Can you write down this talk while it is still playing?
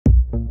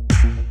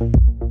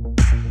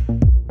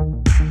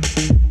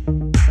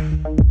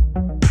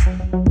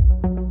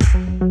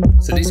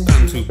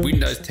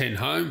Windows 10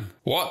 Home?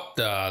 What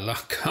the?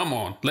 Come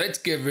on, let's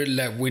get rid of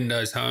that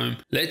Windows Home.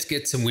 Let's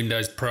get some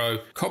Windows Pro.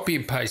 Copy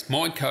and paste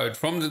my code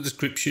from the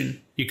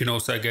description. You can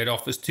also get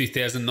Office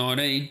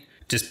 2019.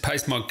 Just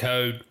paste my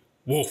code.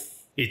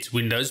 Woof. It's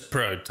Windows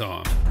Pro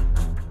time.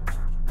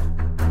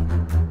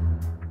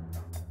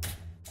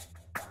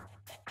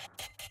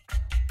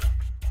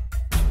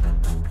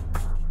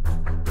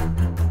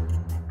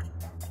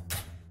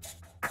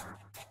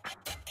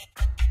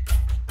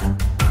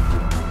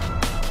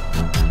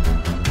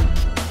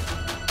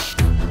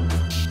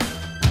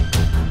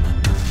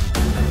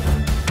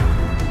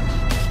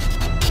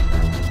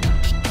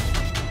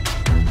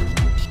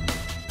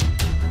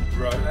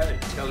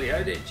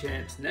 Hello there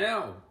champs,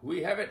 now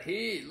we have it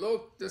here.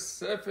 Look, the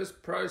Surface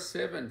Pro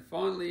 7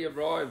 finally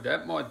arrived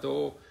at my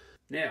door.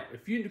 Now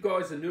if you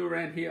guys are new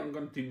around here, I'm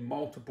going to do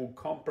multiple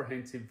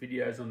comprehensive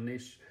videos on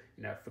this,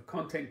 for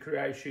content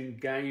creation,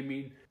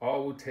 gaming. I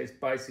will test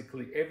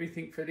basically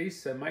everything for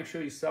this, so make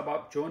sure you sub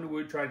up, join the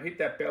word train, hit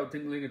that bell,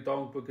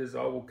 ding-a-ling-a-dong, because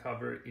I will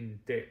cover it in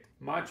depth,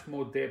 much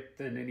more depth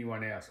than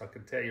anyone else, I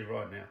can tell you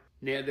right now.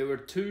 Now there were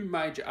two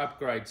major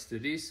upgrades to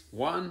this.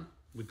 One,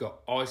 we've got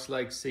Ice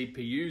Lake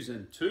CPUs,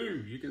 and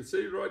two, you can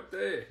see right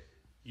there,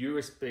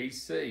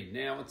 USB-C.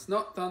 Now, it's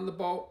not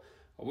Thunderbolt.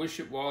 I wish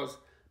it was,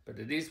 but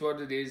it is what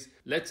it is.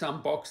 Let's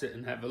unbox it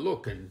and have a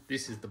look. And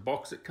this is the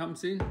box it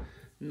comes in.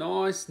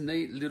 Nice,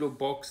 neat little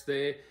box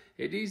there.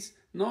 It is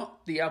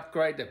not the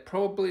upgrade that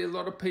probably a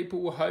lot of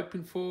people were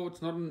hoping for.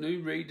 It's not a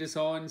new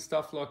redesign and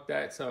stuff like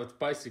that. So it's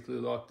basically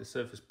like the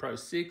Surface Pro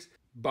 6,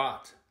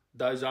 but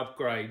those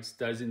upgrades,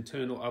 those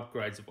internal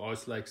upgrades of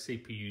Ice Lake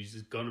CPUs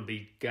is going to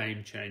be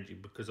game changing,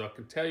 because I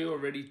can tell you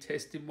already,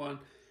 testing one,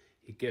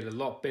 you get a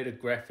lot better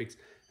graphics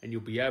and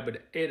you'll be able to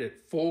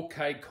edit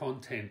 4K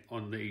content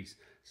on these.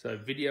 So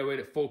video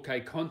edit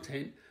 4K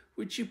content,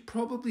 which you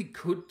probably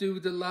could do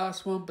with the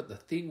last one, but the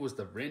thing was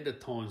the render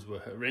times were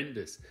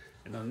horrendous.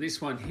 And on this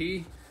one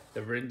here,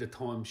 the render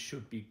times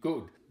should be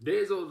good.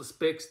 There's all the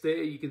specs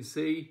there. You can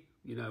see,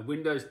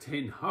 Windows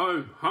 10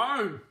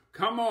 Home.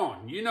 Come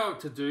on, you know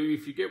what to do.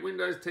 If you get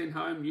Windows 10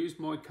 Home, use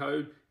my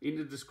code in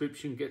the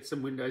description, get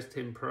some Windows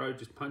 10 Pro,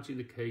 just punch in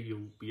the key,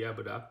 you'll be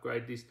able to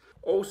upgrade this.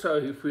 Also,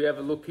 if we have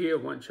a look here,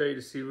 I won't show you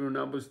the serial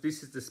numbers.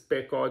 This is the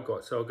spec I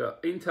got. So I've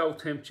got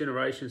Intel 10th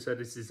generation, so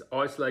this is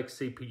Ice Lake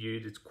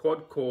CPU. It's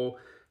quad core,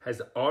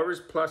 has Iris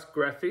Plus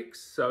graphics,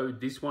 so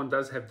this one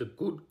does have the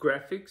good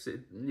graphics.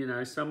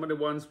 Some of the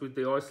ones with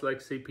the Ice Lake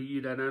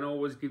CPU, they don't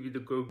always give you the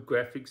good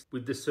graphics.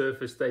 With the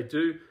Surface, they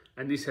do.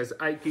 And this has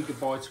 8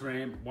 GB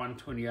RAM,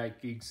 128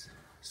 gigs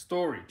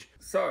storage.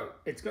 So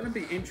it's going to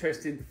be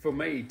interesting for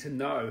me to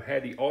know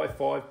how the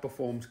i5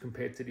 performs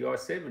compared to the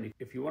i7.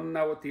 If you want to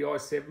know what the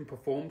i7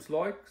 performs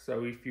like,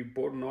 so if you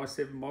bought an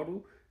i7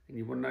 model and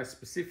you want to know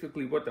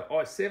specifically what the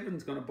i7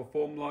 is going to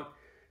perform like,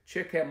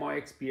 check out my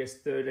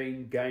XPS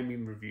 13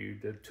 gaming review.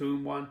 The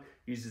 2-in-1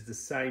 uses the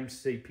same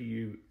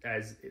CPU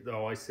as the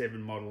i7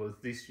 model as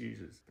this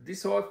uses.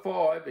 This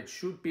i5, it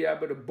should be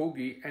able to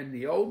boogie, and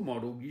the old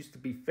model used to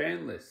be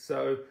fanless.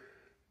 So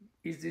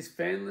is this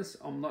fanless?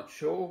 I'm not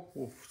sure.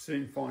 We'll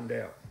soon find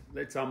out.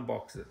 Let's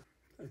unbox it.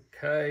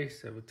 Okay,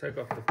 so we'll take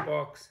off the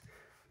box.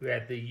 We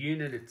have the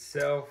unit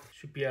itself.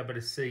 Should be able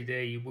to see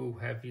there, you will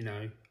have,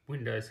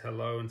 Windows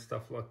Hello and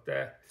stuff like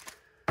that.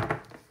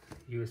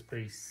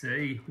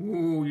 USB-C,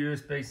 ooh,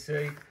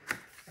 USB-C,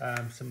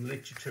 some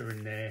literature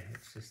in there.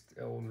 It's just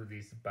all of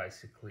these are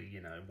basically,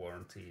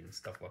 warranty and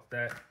stuff like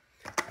that.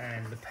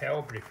 And the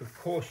power brick, of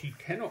course, you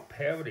cannot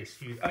power this.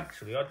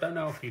 Actually, I don't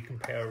know if you can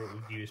power it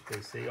with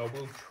USB-C. I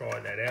will try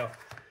that out.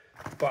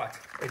 But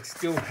it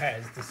still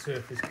has the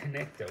Surface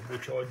connector,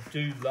 which I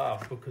do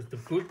love, because the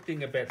good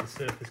thing about the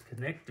Surface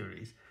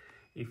connector is,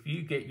 if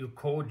you get your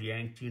cord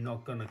yanked, you're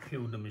not going to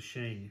kill the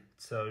machine.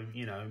 So,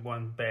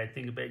 one bad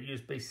thing about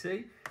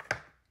USB-C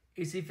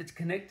is if it's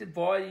connected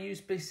via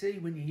USB-C,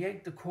 when you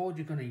yank the cord,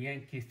 you're going to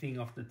yank your thing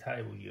off the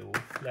table, your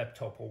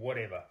laptop or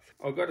whatever.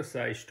 I've got to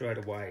say straight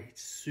away,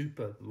 it's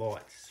super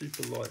light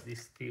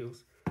this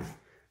feels.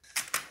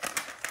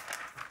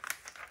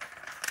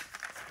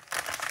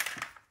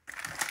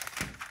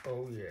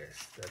 Oh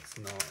yes, that's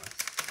nice.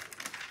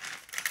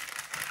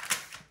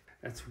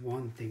 That's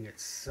one thing,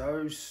 it's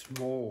so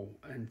small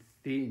and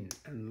thin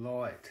and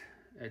light.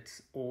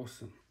 It's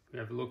awesome. We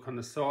have a look on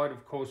the side.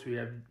 Of course, we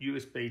have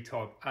USB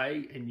type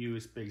A and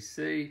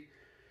USB-C.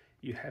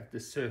 You have the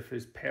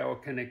Surface power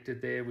connector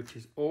there, which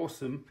is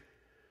awesome.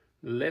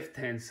 The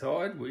left-hand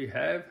side, we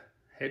have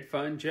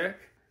headphone jack.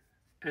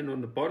 And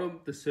on the bottom,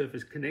 the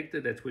Surface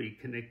connector. That's where you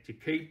connect your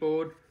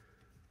keyboard.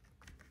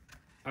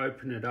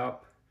 Open it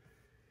up.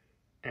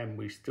 And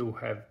we still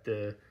have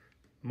the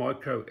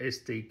micro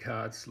SD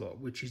card slot,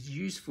 which is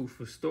useful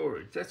for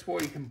storage. That's why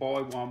you can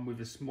buy one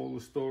with a smaller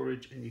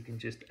storage, and you can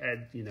just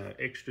add,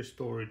 extra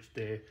storage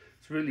there.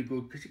 It's really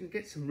good because you can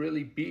get some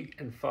really big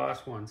and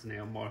fast ones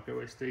now,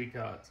 micro SD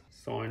cards.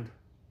 Signed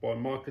by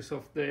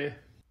Microsoft there.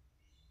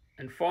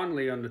 And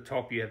finally on the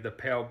top you have the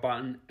power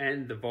button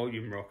and the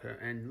volume rocker,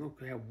 and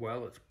look how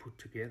well it's put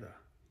together.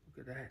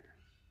 Look at that.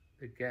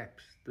 The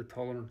gaps, the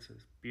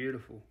tolerances,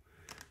 beautiful.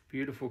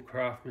 Beautiful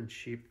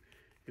craftsmanship.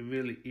 It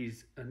really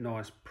is a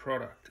nice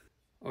product.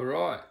 All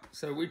right,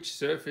 so which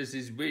Surface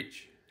is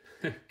which?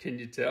 Can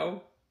you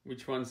tell?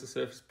 Which one's the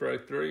Surface Pro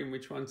 3 and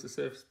which one's the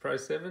Surface Pro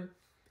 7?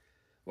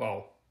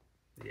 Well,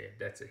 yeah,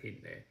 that's a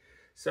hint there.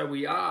 So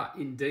we are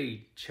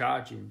indeed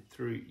charging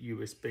through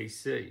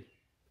USB-C.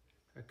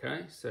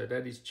 Okay, so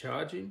that is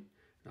charging.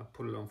 I'll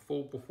put it on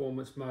full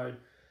performance mode.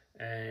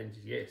 And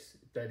yes,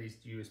 that is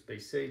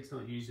USB-C. It's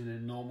not using a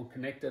normal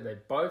connector.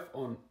 They're both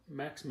on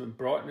maximum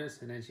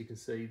brightness. And as you can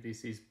see,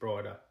 this is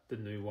brighter, the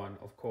new one.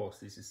 Of course,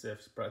 this is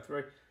Surface Pro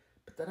 3.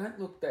 But they don't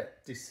look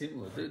that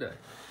dissimilar, do they?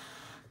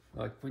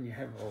 Like when you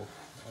have, oh,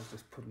 I'll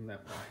just put them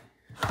that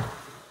way.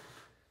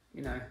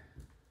 You know,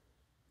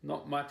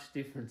 not much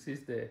difference,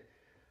 is there?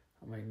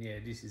 I mean, yeah,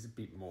 this is a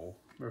bit more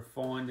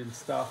refined and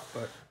stuff,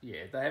 but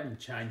yeah, they haven't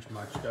changed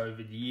much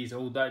over the years,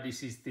 although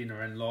this is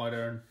thinner and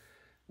lighter, and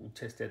we'll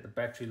test out the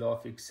battery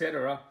life,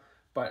 etc.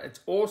 But it's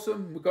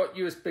awesome. We've got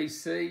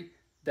USB-C.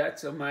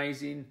 That's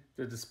amazing.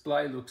 The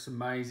display looks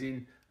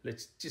amazing.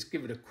 Let's just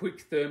give it a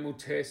quick thermal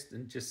test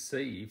and just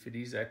see if it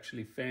is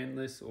actually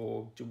fanless,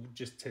 or we'll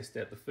just test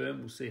out the firm.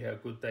 We'll see how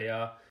good they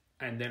are,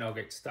 and then I'll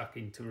get stuck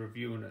into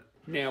reviewing it.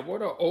 Now,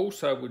 what I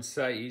also would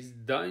say is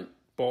don't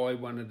buy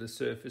one of the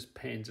Surface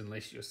pens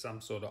unless you're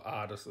some sort of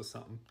artist or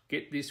something.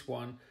 Get this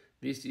one.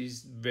 This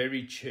is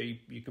very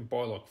cheap. You can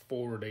buy like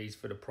 4 of these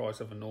for the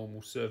price of a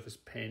normal Surface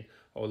pen.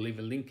 I'll leave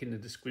a link in the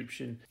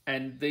description.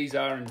 And these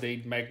are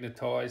indeed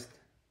magnetized.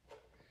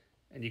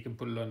 And you can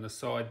put it on the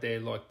side there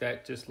like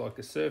that, just like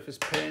a Surface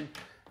pen.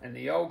 And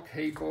the old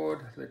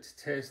keyboard, let's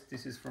test.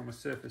 This is from a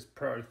Surface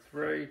Pro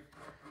 3.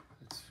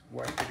 Let's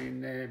whack it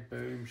in there.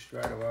 Boom,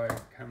 straight away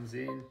it comes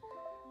in.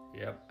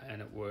 Yep,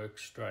 and it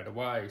works straight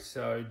away.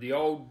 So the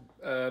old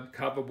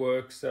cover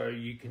works, so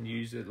you can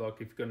use it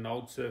like if you've got an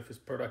old Surface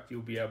product,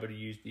 you'll be able to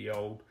use the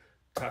old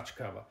touch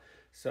cover.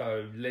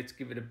 So let's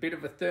give it a bit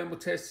of a thermal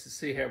test to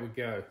see how we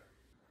go.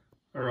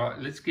 All right,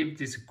 let's give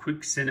this a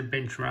quick center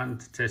bench run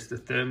to test the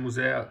thermals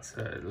out.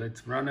 So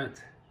let's run it.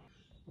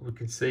 We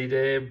can see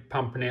there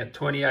pumping out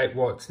 28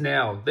 watts.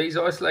 Now, these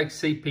Ice Lake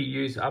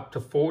CPUs up to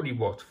 40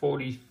 watts,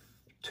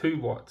 42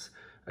 watts.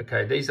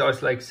 Okay, these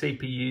Ice Lake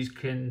CPUs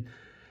can,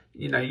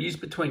 you know, use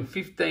between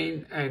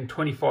 15 and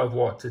 25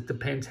 watts. It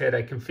depends how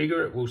they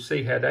configure it. We'll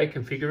see how they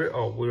configure it.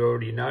 Oh, we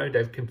already know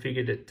they've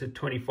configured it to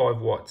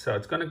 25 watts. So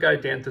it's going to go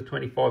down to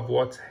 25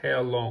 watts.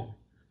 How long?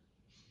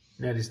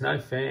 Now, there's no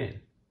fan.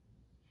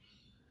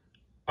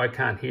 I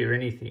can't hear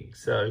anything.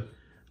 So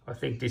I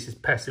think this is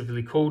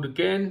passively cooled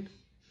again.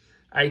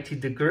 80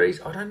 degrees.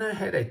 I don't know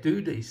how they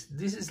do this.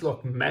 This is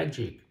like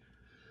magic.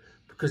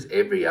 Because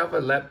every other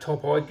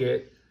laptop I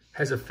get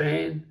has a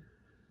fan,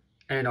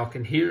 and I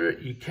can hear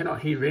it. You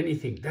cannot hear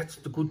anything. That's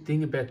the good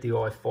thing about the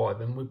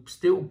i5. And we're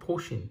still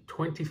pushing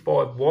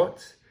 25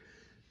 watts,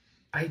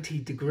 80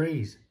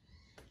 degrees.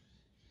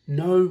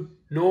 No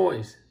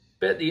noise.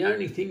 But the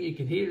only thing you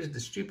can hear is the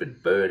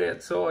stupid bird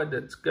outside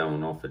that's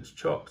going off its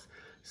chops.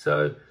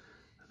 So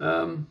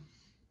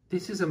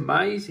this is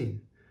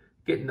amazing.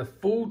 Getting the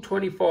full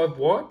 25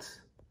 watts,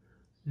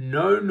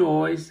 no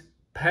noise,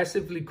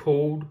 passively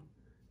cooled,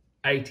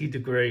 80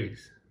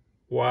 degrees.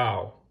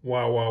 Wow,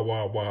 wow, wow,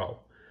 wow, wow.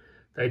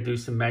 They do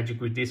some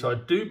magic with this. I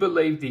do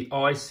believe the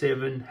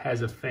i7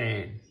 has a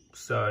fan.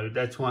 So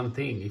that's one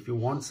thing. If you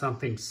want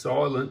something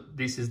silent,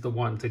 this is the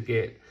one to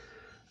get.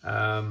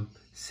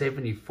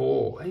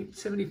 74,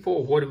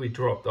 what have we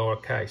dropped? Oh,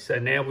 okay, so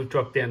now we've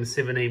dropped down to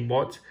 17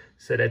 watts.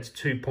 So that's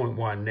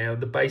 2.1. Now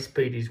the base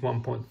speed is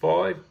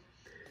 1.5.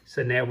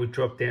 So now we've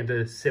dropped down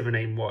to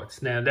 17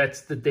 watts. Now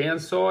that's the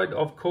downside,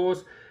 of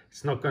course.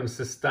 It's not going to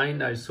sustain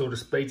those sort of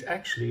speeds.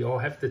 Actually, I'll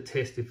have to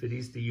test if it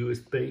is the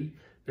USB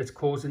that's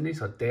causing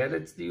this. I doubt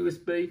it's the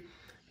USB.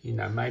 You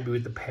know, maybe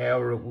with the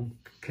power it will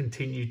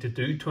continue to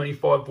do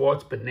 25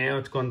 watts, but now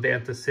it's gone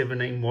down to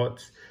 17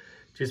 watts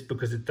just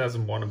because it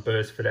doesn't want to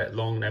burst for that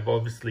long. They've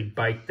obviously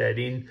baked that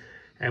in,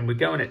 and we're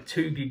going at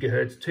 2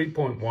 gigahertz,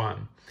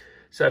 2.1.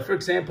 So for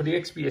example, the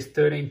XPS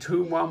 13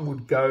 2-in-1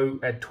 would go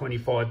at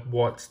 25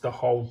 watts the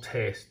whole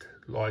test.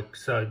 Like,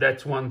 so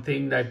that's one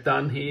thing they've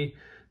done here.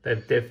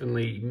 They've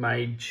definitely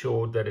made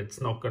sure that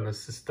it's not going to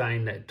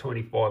sustain that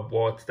 25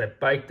 watts. They've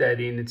baked that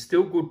in. It's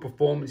still good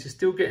performance. You're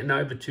still getting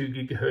over 2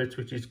 gigahertz,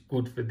 which is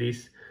good for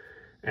this.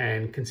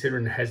 And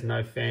considering it has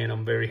no fan,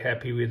 I'm very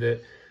happy with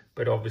it.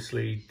 But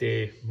obviously,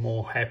 they're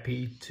more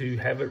happy to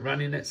have it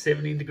running at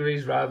 70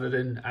 degrees rather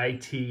than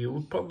 80. It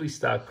would probably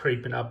start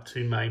creeping up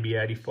to maybe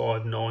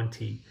 85,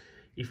 90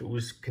 if it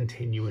was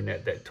continuing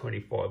at that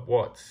 25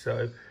 watts.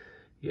 So,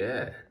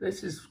 yeah,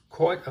 this is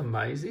quite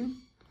amazing.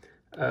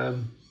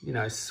 You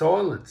know,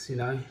 silence, you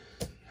know,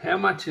 how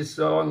much is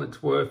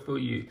silence worth for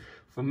you?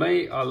 For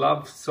me, I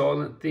love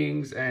silent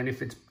things, and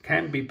if it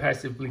can be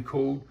passively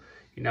cooled,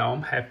 you know,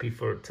 I'm happy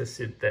for it to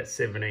sit that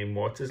 17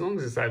 watts, as long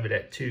as it's over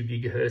that 2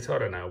 gigahertz. I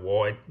don't know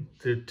why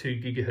the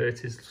 2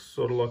 gigahertz is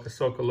sort of like a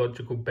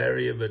psychological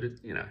barrier, but it,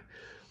 you know,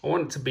 I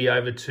want it to be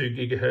over 2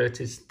 gigahertz.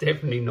 It's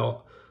definitely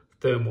not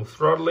thermal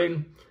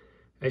throttling.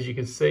 As you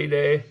can see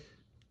there,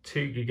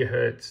 2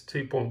 gigahertz,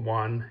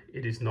 2.1,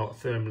 it is not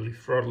thermally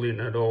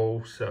throttling at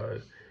all. So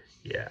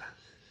Yeah,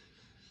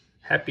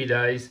 happy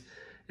days.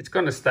 It's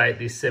going to stay at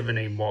this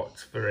 17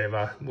 watts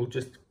forever. We'll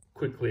just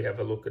quickly have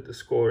a look at the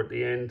score at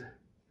the end.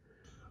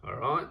 All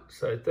right,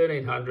 so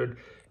 1300.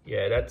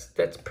 Yeah,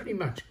 that's pretty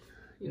much,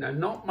 you know,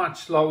 not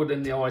much slower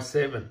than the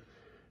i7.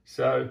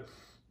 So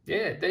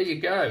yeah, there you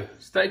go.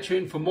 Stay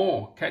tuned for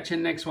more. Catch you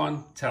next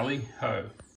one. Tally ho.